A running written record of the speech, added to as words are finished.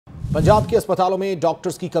पंजाब के अस्पतालों में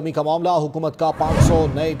डॉक्टर्स की कमी का मामला, हुकूमत का 500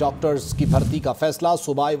 नए डॉक्टर्स की भर्ती का फैसला।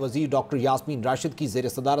 सूबाई वजीर डॉक्टर यास्मीन राशिद की जेर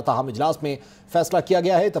सदारत अहम इजलास में फैसला किया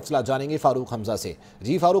गया है। तफसीलात जानेंगे फारूक हमजा से।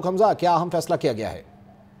 जी फारूक हमजा, क्या अहम फैसला किया गया है?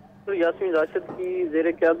 तो यास्मीन राशिद की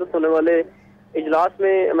जेर क़यादत होने वाले इजलास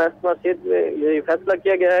में महकमा सेहत में ये फैसला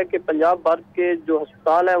किया गया है कि पंजाब भर के जो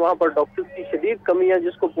अस्पताल है वहाँ पर डॉक्टर्स की शदीद कमी है,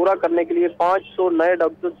 जिसको पूरा करने के लिए 500 नए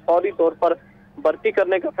डॉक्टर्स फौरी तौर पर भर्ती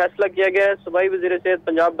करने का फैसला किया गया है। सूबाई वज़ीर सेहत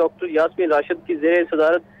पंजाब डॉक्टर यास्मीन राशिद की जेर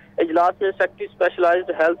सदारत इजलास में secretary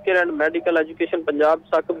specialised health care and medical education Punjab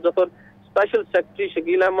Saqib Zafar, special secretary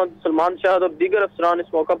Shakeel Ahmad, Salman Shahid और दीगर अफसरान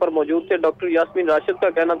इस मौका पर मौजूद थे। डॉक्टर यास्मीन राशिद का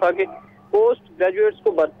कहना था कि पोस्ट ग्रेजुएट्स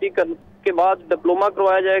को भर्ती करने के बाद डिप्लोमा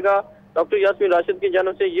करवाया जाएगा। डॉक्टर यास्मीन राशिद की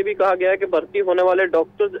जानब से ये भी कहा गया है कि भर्ती होने वाले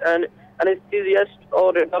डॉक्टर्स एंड एनेस्थीसिस्ट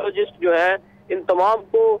और रेडियोलॉजिस्ट जो है, इन तमाम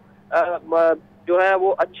को जो है वो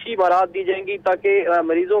अच्छी मराद दी जाएंगी ताकि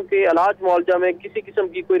मरीजों के इलाज मुआवजा में किसी किस्म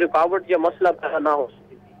की कोई रुकावट या मसला पैदा ना हो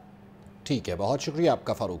सके। ठीक है, बहुत शुक्रिया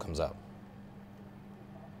आपका फारूक हमजा।